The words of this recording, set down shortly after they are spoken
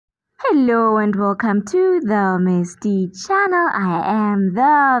Hello and welcome to the Miss D channel. I am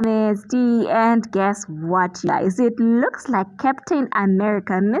the Miss D, and guess what, you guys? It looks like Captain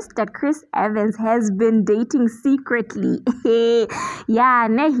America, Mr. Chris Evans, has been dating secretly. Yeah,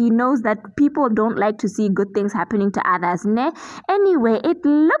 ne, he knows that people don't like to see good things happening to others, ne? Anyway, it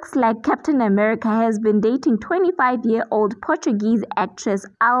looks like Captain America has been dating 25-year-old Portuguese actress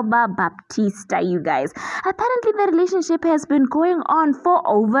Alba Baptista, you guys. Apparently, the relationship has been going on for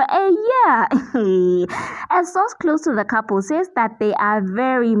over a year. A source close to the couple says that they are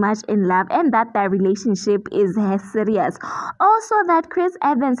very much in love and that their relationship is serious. Also, that Chris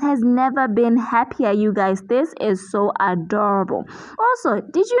Evans has never been happier, you guys. This is so adorable. Also,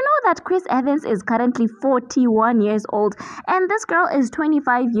 did you know that Chris Evans is currently 41 years old and this girl is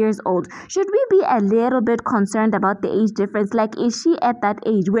 25 years old? Should we be a little bit concerned about the age difference? Like, is she at that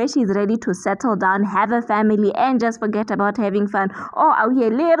age where she's ready to settle down, have a family, and just forget about having fun? Or are we a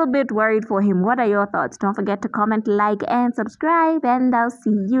little bit worried for him? What are your thoughts? Don't forget to comment, like, and subscribe, and I'll see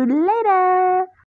you later.